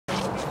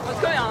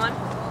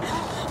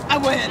I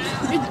win.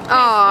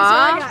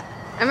 Aww.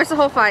 I missed the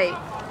whole fight.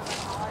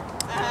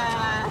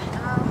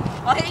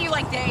 I'll hit you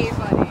like Dave,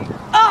 buddy.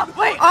 Oh,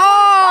 wait.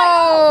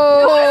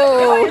 Oh!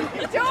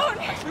 Don't.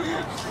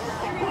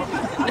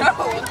 No.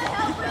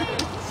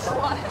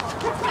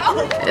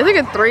 It's like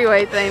a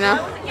three-way thing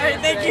now.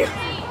 Alright, thank you. I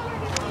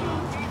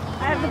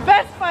have the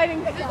best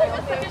fighting skills.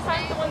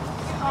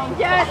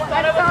 Yes,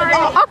 I'm sorry.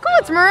 Oh, cool,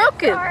 it's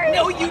Moroccan.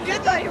 No, you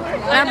did that.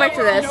 Now back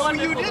to this. No,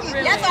 you didn't.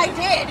 Yes, I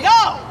did.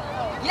 No.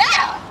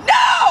 Yeah.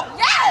 No.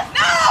 Yes.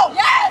 No.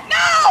 Yes.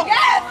 No.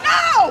 Yes. No.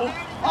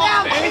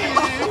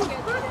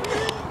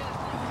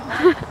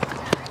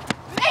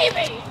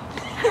 Maybe.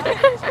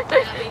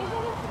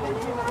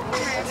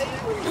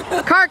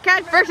 Car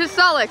Cat versus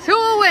Solix. Who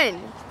will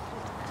win?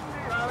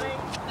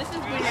 This is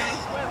winning.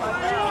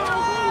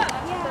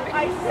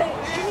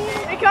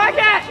 Hey, Car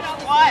Cat.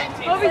 What?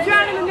 We'll be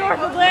drowning in the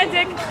North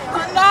Atlantic. No.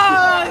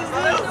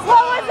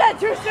 What was that?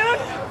 Too soon?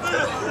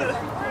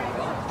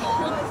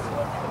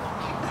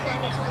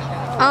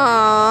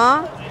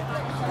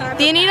 Aww.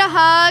 Do you need a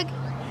hug?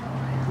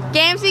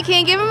 Gamsey, can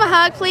you give him a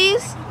hug,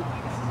 please?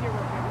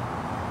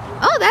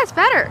 Oh, that's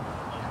better.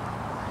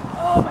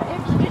 Oh, my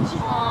hips itchy.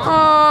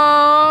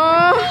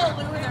 Aww.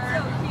 So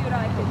cute,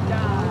 I could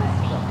die.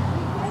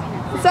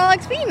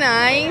 Solix, be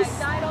nice.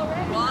 Died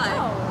already?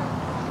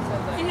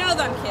 Why? He knows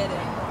I'm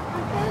kidding.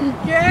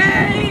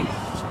 Gay!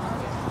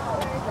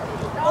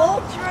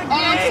 Ultra gay!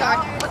 Oh, I'm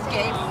sorry. What's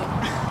gay?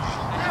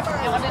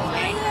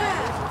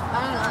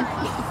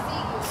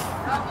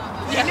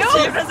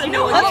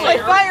 That's my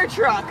fire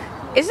truck.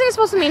 Isn't it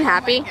supposed to mean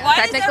happy,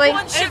 technically?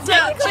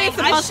 It's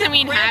supposed to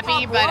mean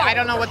happy, but I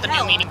don't know what the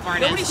new meaning for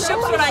it Nobody is.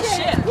 ships what I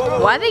ship.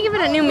 Why they give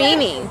it a new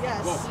meaning?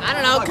 I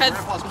don't know, because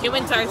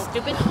humans are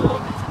stupid.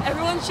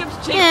 Everyone ships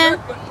Jake Yeah.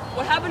 Burke, but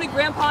what happened to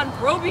Grandpa and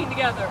Bro being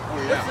together?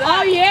 What's that?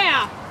 Oh,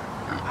 yeah.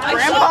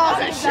 Grandpa's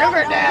a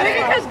sugar daddy.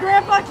 Maybe because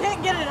Grandpa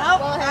can't get it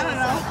up? I don't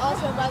know.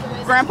 Also, by the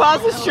way,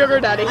 Grandpa's a sugar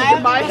daddy. He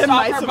can buy him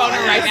nice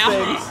boner right now.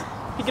 things.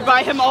 He can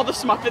buy him all the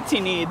Smuppets he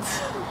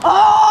needs.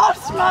 Oh,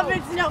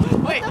 Smuppets! No,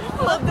 wait,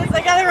 hold this.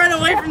 I gotta run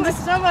away from this.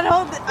 Someone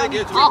hold it.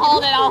 I'll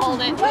hold it, I'll hold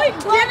it. Wait,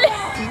 get it!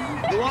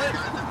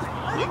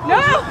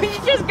 No, he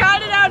just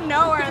got it out of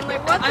nowhere. I'm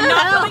like, what the hell?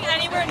 I'm not coming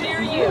anywhere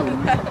near you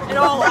at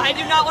all. I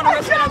do not want to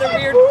risk another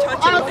weird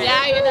touching thing.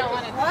 Yeah, you don't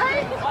want it.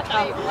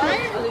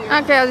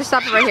 Okay, I'll just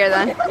stop it right here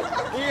then.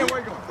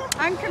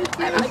 I'm confused.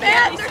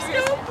 Man, they're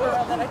stupid.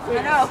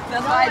 I know.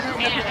 That's why I just... I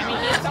mean,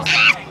 he's so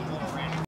funny.